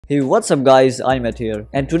Hey, what's up guys, iMAT here,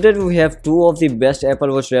 and today we have two of the best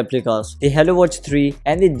Apple Watch replicas, the Hello Watch 3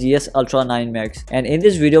 and the GS Ultra 9 Max, and in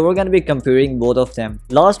this video we're gonna be comparing both of them.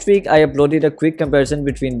 Last week I uploaded a quick comparison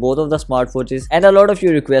between both of the smartwatches and a lot of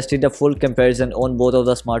you requested a full comparison on both of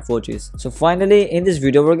the smartwatches. So finally in this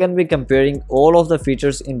video we're gonna be comparing all of the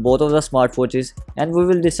features in both of the smartwatches and we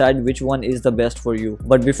will decide which one is the best for you.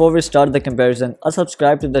 But before we start the comparison, a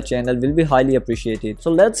subscribe to the channel will be highly appreciated.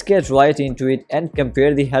 So let's get right into it and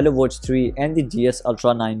compare the Hello Watch 3 and the GS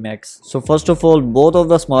Ultra 9 Max. So first of all, both of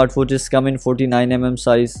the smartwatches come in 49mm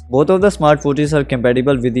size. Both of the smartwatches are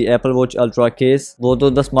compatible with the Apple Watch Ultra case. Both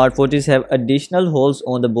of the smartwatches have additional holes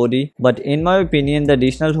on the body, but in my opinion the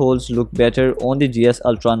additional holes look better on the GS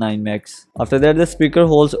Ultra 9 Max. After that, the speaker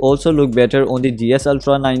holes also look better on the GS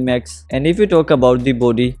Ultra 9 Max. And if you talk about the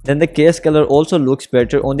body, then the case color also looks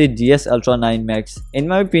better on the GS Ultra 9 Max. In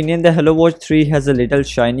my opinion, the Hello Watch 3 has a little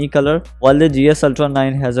shiny color, while the GS Ultra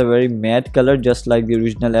 9 has a very matte color just like the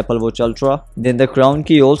original Apple Watch Ultra. Then the crown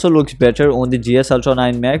key also looks better on the GS Ultra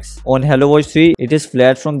 9 Max. On Hello Watch 3 it is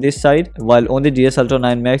flat from this side, while on the GS Ultra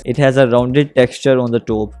 9 Max it has a rounded texture on the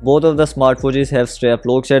top. Both of the smartwatches have strap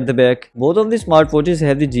locks at the back. Both of the smartwatches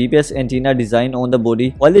have the GPS antenna design on the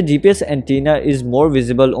body, while the GPS antenna is more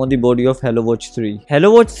visible on the body of Hello Watch 3.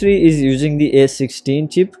 Hello Watch 3 is using the A16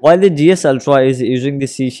 chip, while the GS Ultra is using the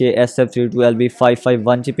Seashare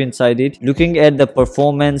SF32LB551 chip inside it. Looking at the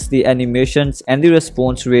performance, the animations and the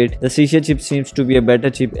response rate, the Seashare chip seems to be a better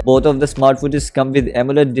chip. Both of the smartwatches come with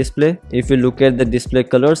AMOLED display. If you look at the display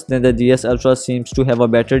colors, then the GS Ultra seems to have a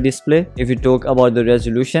better display. If you talk about the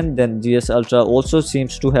resolution, then GS Ultra also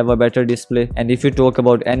seems to have a better display. And if you talk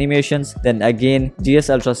about animations, then again GS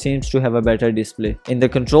Ultra seems to have a better display. In the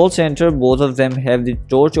control center, both of them have the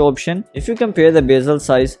torch option. If you compare the bezel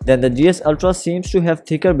size, then the GS Ultra seems to have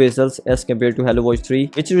thicker bezels as compared to Hello Watch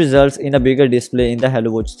 3, which results in a bigger display in the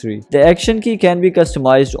Hello Watch 3. The action key can be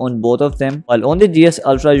customized on both of them, while on the GS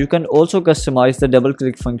Ultra you can also customize the double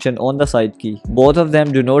click function on the side key. Both of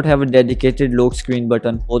them do not have a dedicated lock screen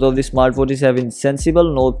button. Both of the smartwatches have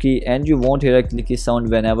insensible knob key and you won't hear a clicky sound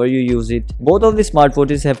whenever you use it. Both of the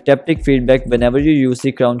smartwatches have taptic feedback whenever you use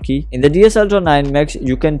the crown key. In the GS Ultra 9 Max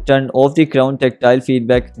you can turn off the crown tactile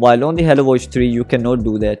feedback, while on the Hello Watch 3 you cannot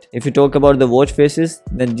do that. If you talk about the watch faces,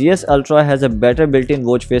 then GS Ultra has a better built-in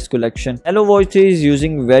watch face collection. Hello Watch 3 is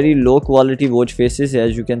using very low quality watch faces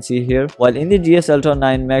as you can see here, while in the GS Ultra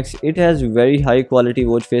 9 Max it has very high quality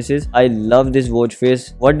watch faces. I love this watch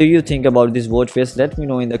face. What do you think about this watch face? Let me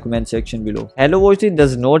know in the comment section below. Hello Watch 3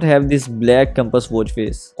 does not have this black compass watch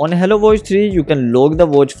face. On Hello Watch 3 you can lock the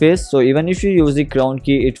watch face, so even if you use the crown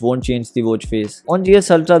key it won't change the watch face. On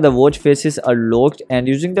GS Ultra the watch faces are locked and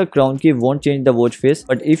using the crown key won't change the watch face,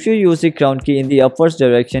 but if you use the crown key in the upwards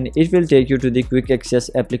direction it will take you to the quick access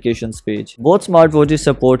applications page. Both smartwatches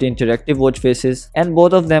support interactive watch faces and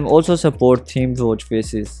both of them also support themed watch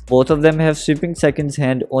faces. Both of them have sweeping seconds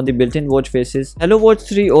hand on the built-in watch faces. Hello Watch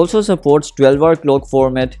 3 also supports 12-hour clock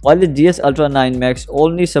format, while the GS Ultra 9 Max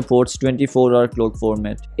only supports 24-hour clock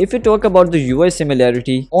format. If you talk about the UI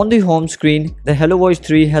similarity, on the home screen the Hello Watch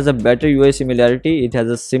 3 has a better UI similarity. It has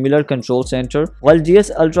a similar control center, while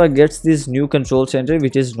GS Ultra gets this new control center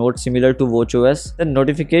which is not similar to watchOS. The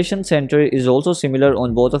notification center is also similar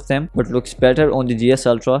on both of them but looks better on the GS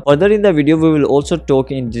Ultra. Further in the video we will also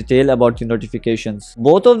talk in detail about the notifications.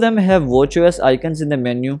 Both of them have watchOS icons in the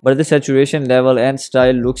menu, but the saturation level and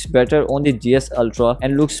style looks better on the GS Ultra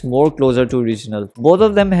and looks more closer to original. Both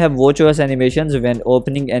of them have watchOS animations when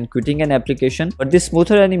opening and quitting an application, but the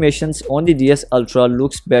smoother animations on the GS Ultra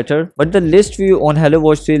looks better, but the list view on Hello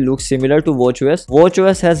Watch 3 looks similar to watchOS.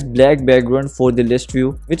 watchOS has black background for the list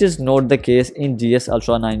view, which is not the case in GS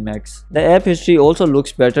Ultra 9 Max. The app history also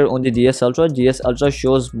looks better on the GS Ultra. GS Ultra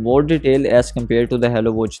shows more detail as compared to the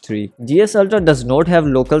Hello Watch 3. GS Ultra does not have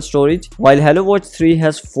local storage, while Hello Watch 3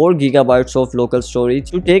 has 4 GB of local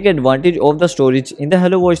storage. To take advantage of the storage in the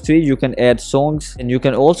Hello Watch 3 you can add songs and you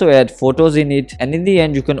can also add photos in it, and in the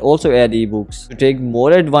end you can also add ebooks. To take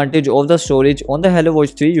more advantage of the storage on the Hello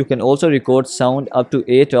Watch 3 you can also record sound up to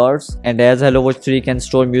 8 hours, and as Hello Watch 3 can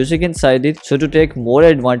store music inside it, so to take more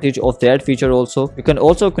advantage of that feature also you can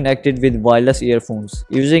also connect it with wireless earphones,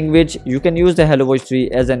 using which you can use the Hello Watch 3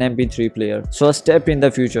 as an MP3 player. So a step in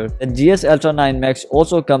the future. The GS Ultra 9 Max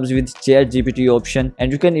also comes with ChatGPT option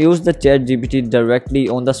and you can use the ChatGPT directly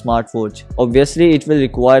on the smartwatch. Obviously it will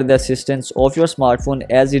require the assistance of your smartphone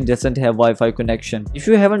as it doesn't have Wi-Fi connection. If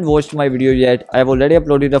you haven't watched my video yet, I have already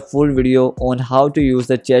uploaded a full video on how to use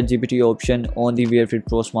the ChatGPT option on the Wear Fit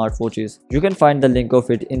Pro smartwatches. You can find the link of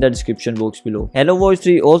it in the description box below. Hello Watch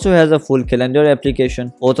 3 also has a full calendar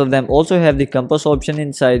application. Both of them also have the compass option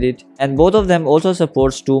inside it, and both of them them also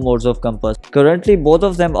supports two modes of compass. Currently both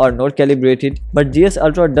of them are not calibrated, but GS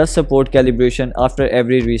Ultra does support calibration after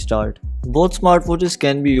every restart. Both smartwatches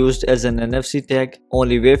can be used as an NFC tag,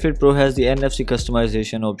 only Wayfit Pro has the NFC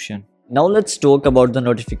customization option. Now let's talk about the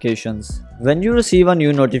notifications. When you receive a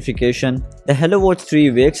new notification, the Hello Watch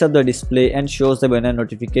 3 wakes up the display and shows the banner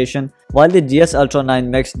notification, while the GS Ultra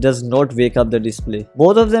 9 Max does not wake up the display.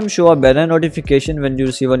 Both of them show a banner notification when you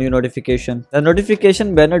receive a new notification. The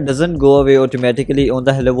notification banner doesn't go away automatically on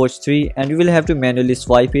the Hello Watch 3 and you will have to manually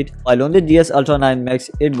swipe it, while on the GS Ultra 9 Max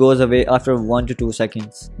it goes away after 1 to 2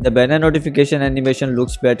 seconds. The banner notification animation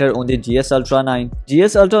looks better on the GS Ultra 9.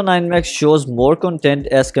 GS Ultra 9 Max shows more content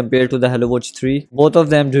as compared to the Hello Watch 3. Both of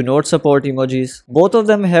them do not support emojis. Both of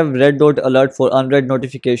them have red dot alert for unread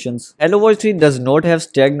notifications. Hello Watch 3 does not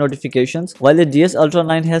have tagged notifications, while the GS Ultra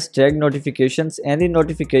 9 has tagged notifications, and the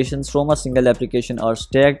notifications from a single application are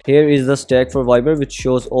stacked. Here is the stack for Viber, which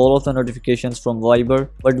shows all of the notifications from Viber.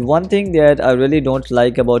 But one thing that I really don't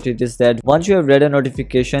like about it is that once you have read a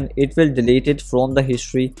notification, it will delete it from the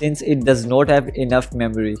history since it does not have enough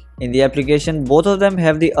memory. In the application, both of them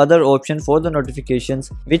have the other option for the notifications,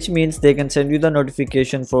 which means they can send you the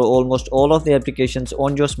notification for almost all of the applications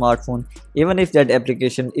on your smartphone, even if that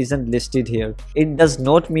application isn't listed here. It does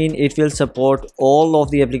not mean it will support all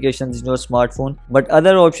of the applications in your smartphone, but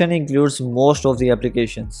other option includes most of the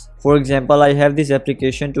applications. For example, I have this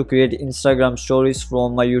application to create Instagram stories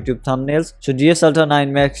from my YouTube thumbnails, so GS Ultra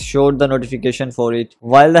 9 Max showed the notification for it,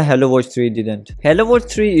 while the Hello Watch 3 didn't. Hello Watch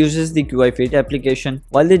 3 uses the QI Fit application,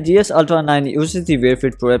 while the GS Ultra 9 uses the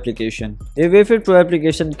Wayfit Pro application. The Wayfit Pro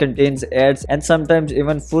application contains ads and sometimes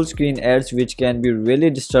even full screen ads, which can be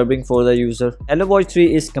really disturbing for the user. Hello Watch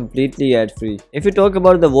 3 is completely ad free. If you talk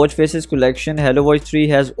about the watch faces collection, Hello Watch 3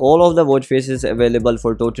 has all of the watch faces available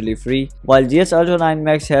for totally free, while GS Ultra 9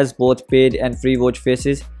 Max has both paid and free watch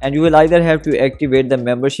faces, and you will either have to activate the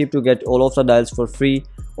membership to get all of the dials for free,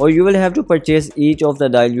 or you will have to purchase each of the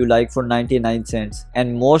dial you like for 99 cents,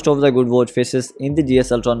 and most of the good watch faces in the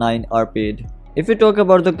GS Ultra 9 are paid. If we talk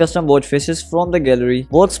about the custom watch faces from the gallery,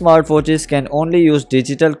 both smartwatches can only use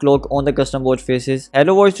digital clock on the custom watch faces.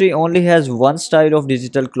 Hello Watch 3 only has one style of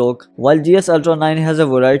digital clock, while GS Ultra 9 has a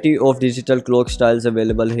variety of digital clock styles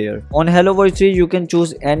available here. On Hello Watch 3 you can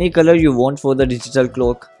choose any color you want for the digital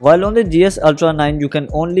clock, while on the GS Ultra 9 you can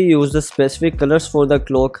only use the specific colors for the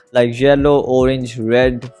clock like yellow, orange,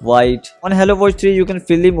 red, white. On Hello Watch 3 you can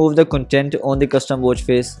freely move the content on the custom watch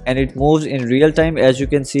face, and it moves in real time as you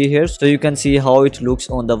can see here, so you can see how it looks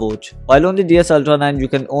on the watch. While on the GS Ultra 9 you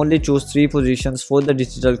can only choose 3 positions for the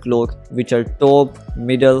digital clock, which are top,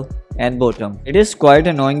 middle and bottom. It is quite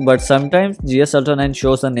annoying, but sometimes GS Ultra 9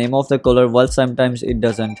 shows the name of the caller while sometimes it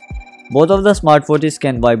doesn't. Both of the smartwatches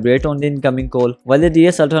can vibrate on the incoming call, while the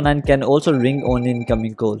GS Ultra 9 can also ring on the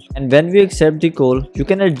incoming call. And when we accept the call, you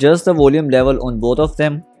can adjust the volume level on both of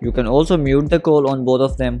them. You can also mute the call on both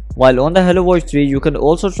of them. While on the Hello Watch 3, you can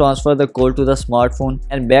also transfer the call to the smartphone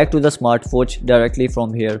and back to the smartwatch directly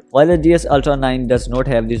from here, while the GS Ultra 9 does not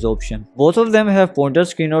have this option. Both of them have pointer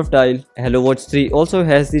screen of dial. Hello Watch 3 also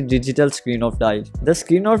has the digital screen of dial. The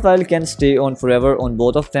screen of dial can stay on forever on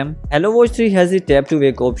both of them. Hello Watch 3 has the tap to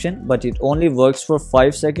wake option, but it only works for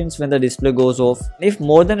 5 seconds when the display goes off. If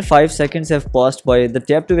more than 5 seconds have passed by, the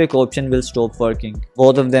tap to wake option will stop working.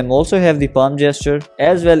 Both of them also have the palm gesture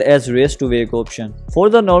as well as raise to wake option. For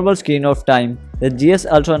the normal screen of time, the GS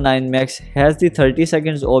Ultra 9 Max has the 30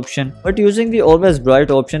 seconds option, but using the always bright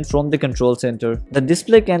option from the control center, the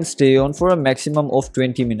display can stay on for a maximum of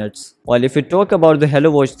 20 minutes. While if we talk about the Hello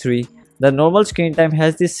Watch 3, the normal screen time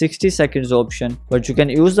has the 60 seconds option, but you can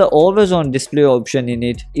use the always on display option in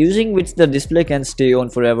it, using which the display can stay on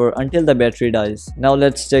forever until the battery dies. Now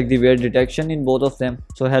let's check the wear detection in both of them.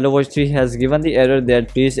 So Hello Watch 3 has given the error that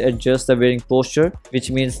please adjust the wearing posture,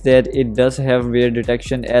 which means that it does have wear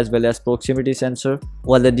detection as well as proximity sensor,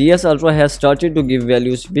 while the GS Ultra has started to give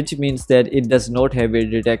values, which means that it does not have wear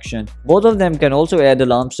detection. Both of them can also add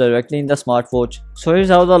alarms directly in the smartwatch. So here's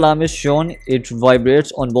how the alarm is shown. It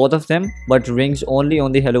vibrates on both of them, but rings only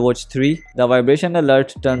on the Hello Watch 3. The vibration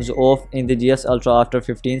alert turns off in the GS Ultra after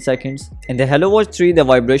 15 seconds. In the Hello Watch 3, the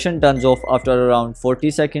vibration turns off after around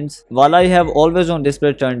 40 seconds, while I have always on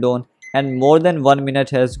display turned on and more than 1 minute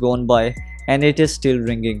has gone by and it is still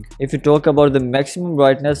ringing. If you talk about the maximum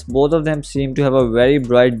brightness, both of them seem to have a very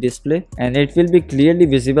bright display and it will be clearly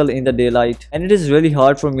visible in the daylight, and it is really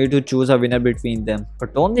hard for me to choose a winner between them.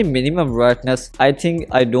 But on the minimum brightness, I think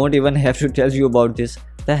I don't even have to tell you about this.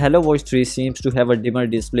 the HelloWatch 3 seems to have a dimmer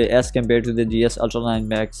display as compared to the GS Ultra 9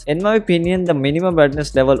 Max. In my opinion, the minimum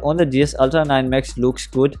brightness level on the GS Ultra 9 Max looks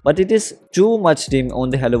good, but it is too much dim on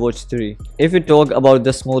the HelloWatch 3. If we talk about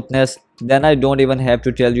the smoothness, then I don't even have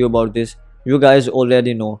to tell you about this. You guys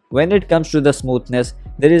already know. When it comes to the smoothness,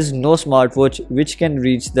 there is no smartwatch which can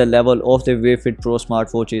reach the level of the Wayfit Pro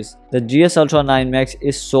smartwatches. The GS Ultra 9 Max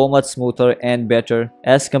is so much smoother and better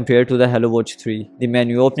as compared to the HelloWatch 3. The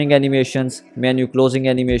menu opening animations, menu closing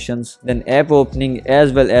animations, then app opening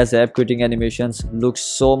as well as app quitting animations looks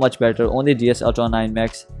so much better on the GS Ultra 9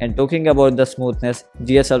 Max. And talking about the smoothness,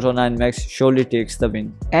 GS Ultra 9 Max surely takes the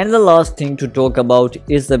win. And the last thing to talk about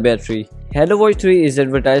is the battery. HelloWatch 3 is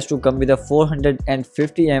advertised to come with a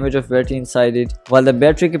 450 mAh of battery inside it, while the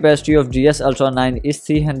battery capacity of GS Ultra 9 is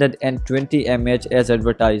 320 mAh as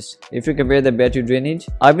advertised. If you compare the battery drainage,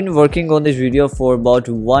 I've been working on this video for about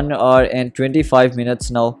 1 hour and 25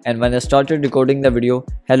 minutes now, and when I started recording the video,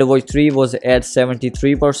 HelloWatch 3 was at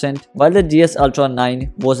 73%, while the GS Ultra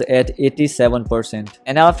 9 was at 87%.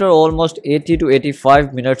 And after almost 80 to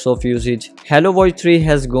 85 minutes of usage, HelloWatch 3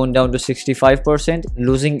 has gone down to 65%,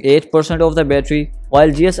 losing 8% of the battery,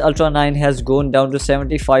 while GS Ultra 9 has gone down to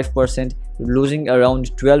 75%, losing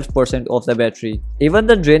around 12% of the battery. Even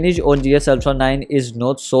the drainage on GS Ultra 9 is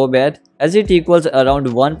not so bad, as it equals around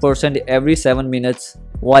 1% every 7 minutes,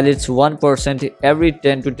 while it's 1% every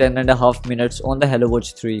 10 to 10.5 minutes on the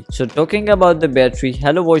HelloWatch 3. So talking about the battery,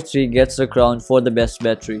 HelloWatch 3 gets the crown for the best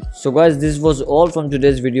battery. So guys, this was all from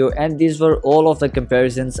today's video, and these were all of the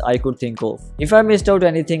comparisons I could think of. If I missed out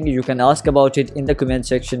anything, you can ask about it in the comment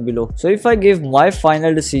section below. So if I give my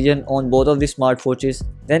final decision on both of the smartwatches,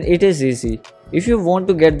 then it is easy. If you want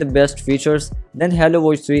to get the best features, then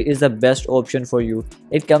HelloWatch 3 is the best option for you.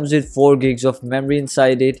 It comes with 4 gigs of memory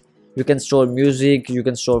inside it. You can store music, you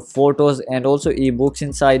can store photos and also ebooks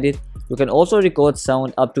inside it. You can also record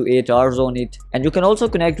sound up to 8 hours on it, and you can also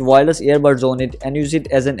connect wireless earbuds on it and use it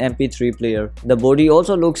as an MP3 player. The body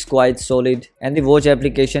also looks quite solid, and the watch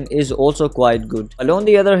application is also quite good. But on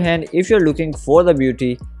the other hand, if you're looking for the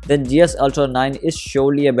beauty, then GS Ultra 9 is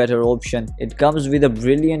surely a better option. It comes with a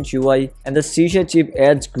brilliant UI, and the Seizure chip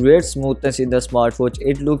adds great smoothness in the smartwatch.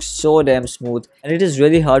 It looks so damn smooth, and it is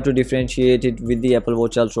really hard to differentiate it with the Apple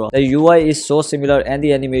Watch Ultra. The UI is so similar and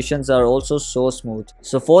the animations are also so smooth.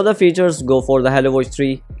 So for the features, go for the HelloWatch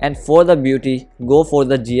 3, and for the beauty, go for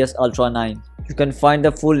the GS Ultra 9. You can find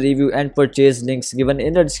the full review and purchase links given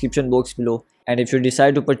in the description box below. And if you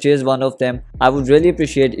decide to purchase one of them, I would really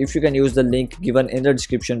appreciate if you can use the link given in the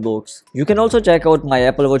description box. You can also check out my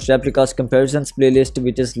Apple Watch replicas comparisons playlist,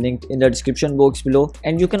 which is linked in the description box below,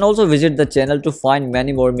 and you can also visit the channel to find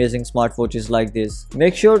many more amazing smartwatches like this.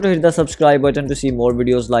 Make sure to hit the subscribe button to see more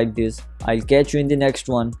videos like this. I'll catch you in the next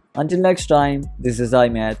one. Until next time, this is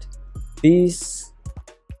iMAT. Peace.